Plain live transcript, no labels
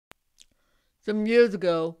Some years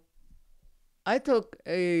ago, I took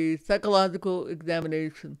a psychological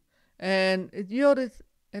examination and it yielded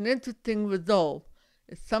an interesting result.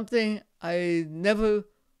 It's something I never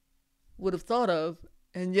would have thought of,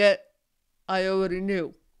 and yet I already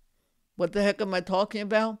knew. What the heck am I talking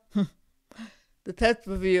about? The test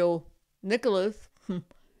revealed Nicholas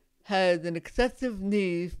has an excessive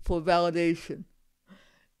need for validation.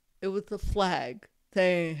 It was a flag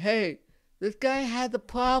saying, hey, this guy has a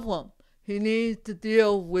problem. He needs to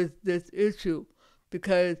deal with this issue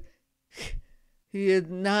because he is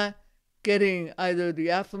not getting either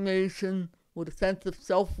the affirmation or the sense of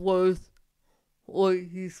self-worth, or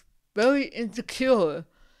he's very insecure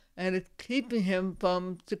and it's keeping him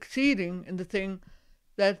from succeeding in the thing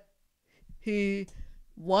that he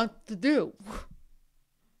wants to do.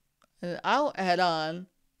 And I'll add on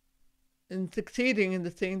in succeeding in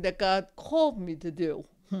the thing that God called me to do,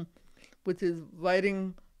 which is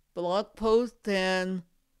writing blog posts and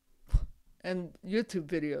YouTube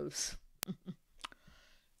videos.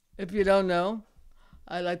 If you don't know,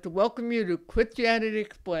 I'd like to welcome you to Christianity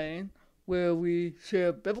Explained, where we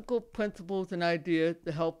share biblical principles and ideas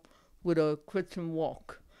to help with a Christian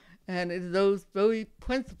walk. And it's those very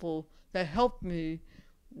principles that help me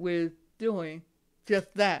with doing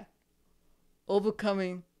just that,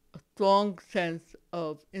 overcoming a strong sense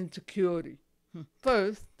of insecurity.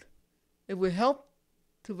 First, it will help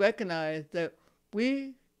to recognize that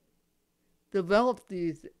we develop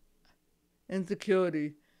these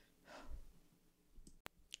insecurities.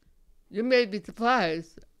 You may be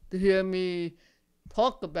surprised to hear me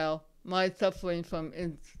talk about my suffering from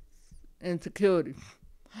insecurity.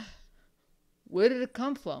 Where did it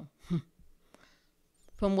come from?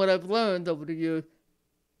 From what I've learned over the years,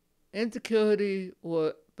 insecurity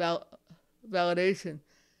or validation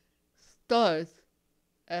starts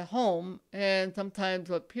at home and sometimes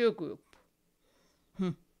a peer group.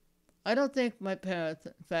 I don't think my parents,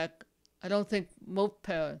 in fact, I don't think most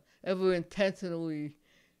parents ever intentionally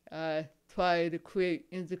try to create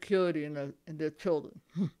insecurity in their children.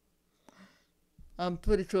 I'm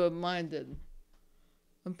pretty sure mine didn't.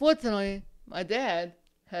 Unfortunately, my dad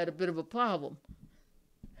had a bit of a problem.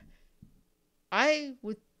 I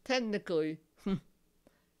was technically,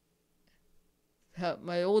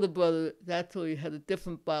 my older brother actually had a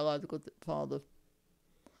different biological father.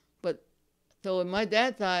 But so in my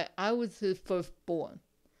dad's eye, I was his firstborn.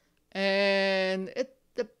 And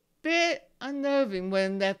it's a bit unnerving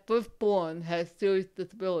when that firstborn has serious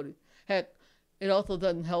disability. Heck, it also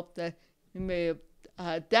doesn't help that he may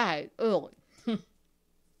have died early.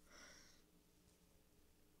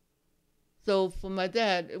 So for my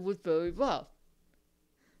dad, it was very rough.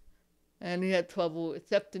 And he had trouble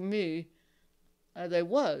accepting me as I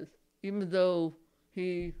was, even though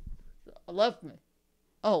he loved me.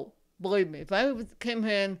 Oh, believe me, if I came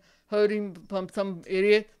here and hurting from some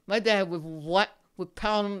idiot, my dad would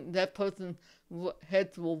pound that person's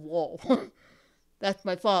head to a wall. That's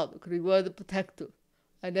my father, because he was a protector.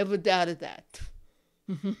 I never doubted that.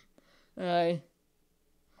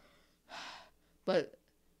 But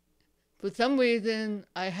for some reason,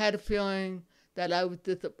 I had a feeling that I was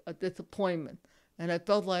a disappointment. And I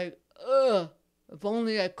felt like, if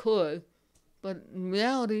only I could. But in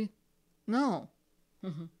reality, no.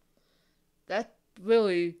 That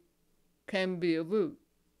really can be a root.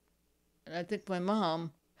 And I think my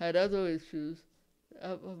mom had other issues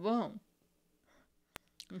of her own.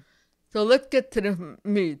 So let's get to the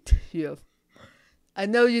meat here. I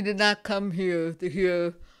know you did not come here to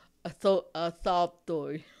hear a sob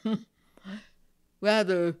story.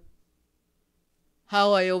 Rather,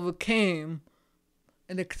 how I overcame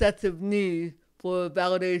an excessive need for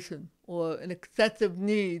validation or an excessive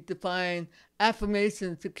need to find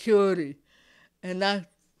affirmation, security, and not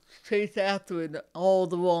chase after it in all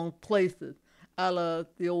the wrong places, a la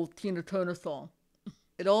the old Tina Turner song.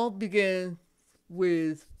 It all begins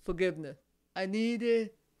with forgiveness. I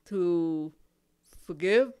needed to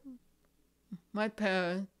forgive my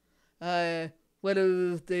parents,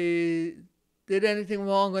 whether they did anything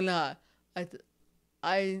wrong or not.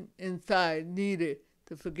 I inside needed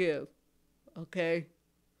to forgive. Okay?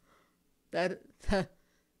 That's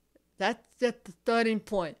just the starting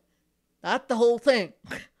point, not the whole thing.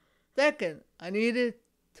 Second, I needed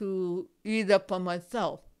to ease up on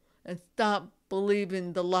myself and stop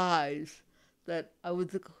believing the lies that I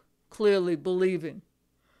was clearly believing.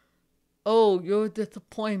 Oh, you're a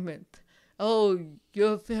disappointment. Oh,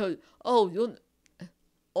 you're a failure. Oh, you're...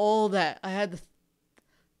 All that. I had to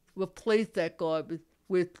replace that garbage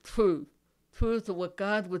with truth. Truth of what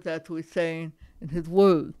God was actually saying in His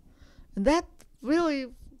Word. And that's really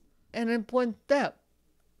an important step.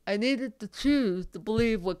 I needed to choose to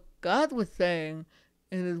believe what God was saying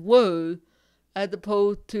in His Word as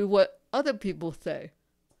opposed to what other people say.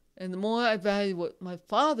 And the more I value what my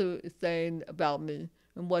Father is saying about me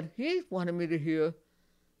and what He's wanted me to hear,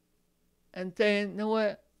 and saying, you know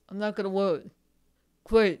what, I'm not going to worry.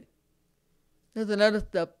 Great. There's another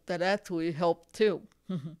step that actually helped too.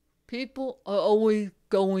 People are always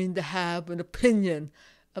going to have an opinion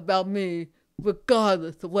about me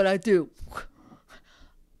regardless of what I do.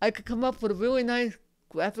 I could come up with a really nice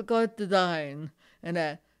graphic art design and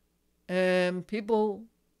that, and people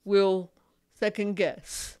will second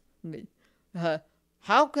guess me.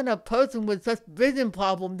 How can a person with such vision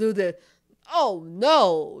problem do this? Oh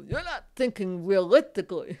no, you're not thinking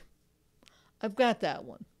realistically. I've got that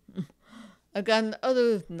one. I've got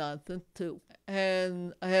other nonsense too.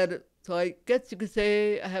 And so I guess you could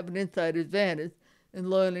say I have an inside advantage in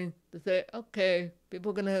learning to say, okay,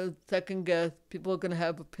 people are going to have second guess, people are going to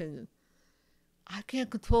have opinions. I can't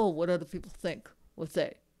control what other people think or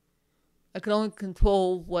say. I can only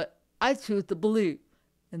control what I choose to believe.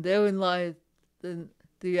 And therein lies the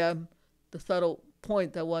subtle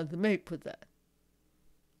point I wanted to make with that.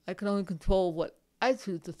 I can only control what I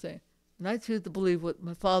choose to think. And I choose to believe what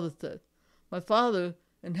my Father says. My Father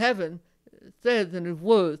in heaven says in His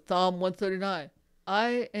Word, Psalm 139,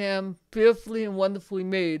 I am fearfully and wonderfully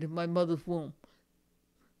made in my mother's womb.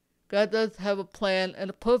 God does have a plan and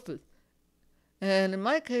a purpose. And in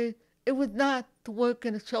my case, it was not to work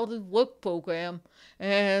in a children's work program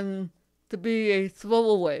and to be a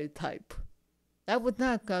throwaway type. That was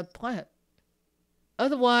not God's plan.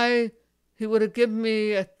 Otherwise, He would have given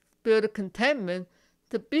me a spirit of contentment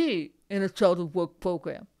to be in a children's work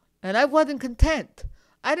program. And I wasn't content.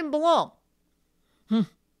 I didn't belong.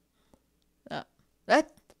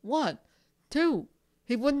 That's one. Two,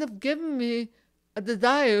 He wouldn't have given me a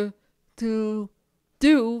desire to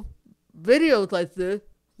do videos like this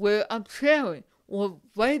where I'm sharing or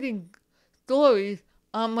writing stories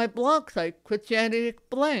on my blog site, Christianity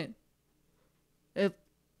Explained, if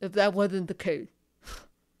that wasn't the case.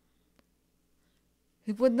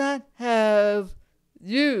 He would not have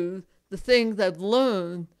used the things I've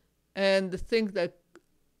learned and the things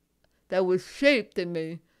that was shaped in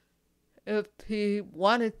me if He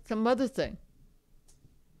wanted some other thing.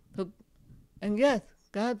 So, and yes,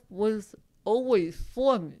 God was always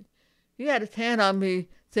for me. He had His hand on me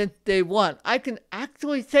since day one. I can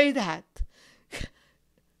actually say that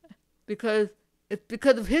because it's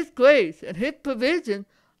because of His grace and His provision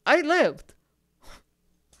I lived.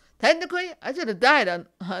 Technically, I should have died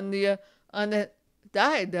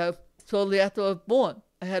died shortly after I was born.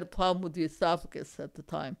 I had a problem with the esophagus at the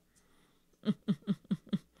time.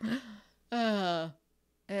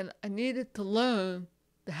 And I needed to learn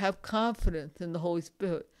to have confidence in the Holy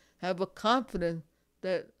Spirit, have a confidence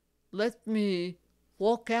that lets me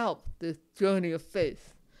walk out this journey of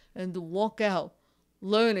faith and to walk out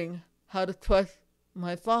learning how to trust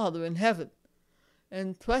my Father in heaven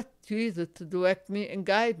and trust Jesus to direct me and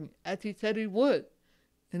guide me as He said He would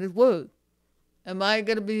in His Word. Am I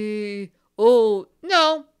going to be, oh,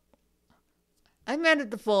 no. I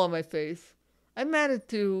managed to fall on my face. I managed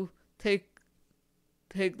to take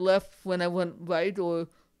left when I went right or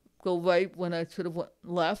go right when I should have went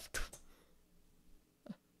left.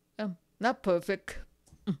 I'm not perfect.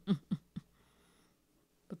 But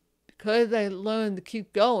because I learned to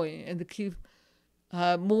keep going and to keep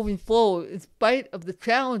moving forward in spite of the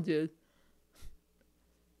challenges,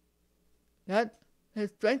 that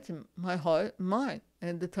has strengthened my heart and mind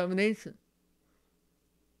and determination.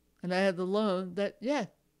 And I had to learn that, yes,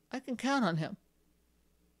 I can count on Him.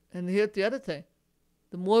 And here's the other thing.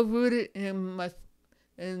 The more rooted in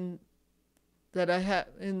that I have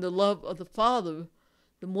in the love of the Father,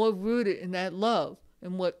 the more rooted in that love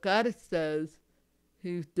and what God says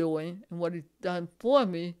He's doing and what He's done for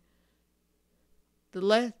me, the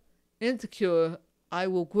less insecure I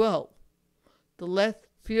will grow, the less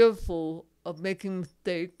fearful of making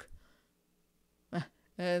mistakes,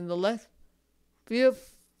 and the less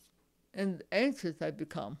fearful and anxious I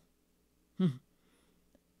become.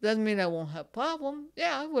 Doesn't mean I won't have problems.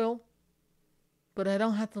 Yeah, I will. But I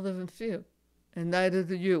don't have to live in fear, and neither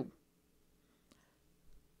do you.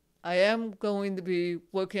 I am going to be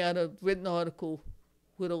working on a written article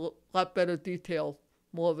with a lot better detail,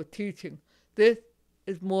 more of a teaching. This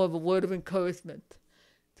is more of a word of encouragement,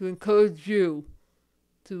 to encourage you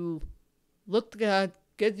to look to God,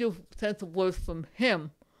 get your sense of worth from Him,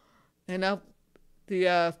 and not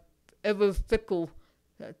the ever fickle,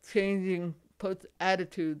 changing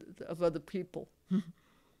attitude of other people.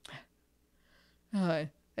 All right.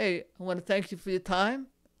 Hey, I want to thank you for your time.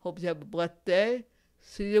 Hope you have a blessed day.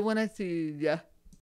 See you when I see ya.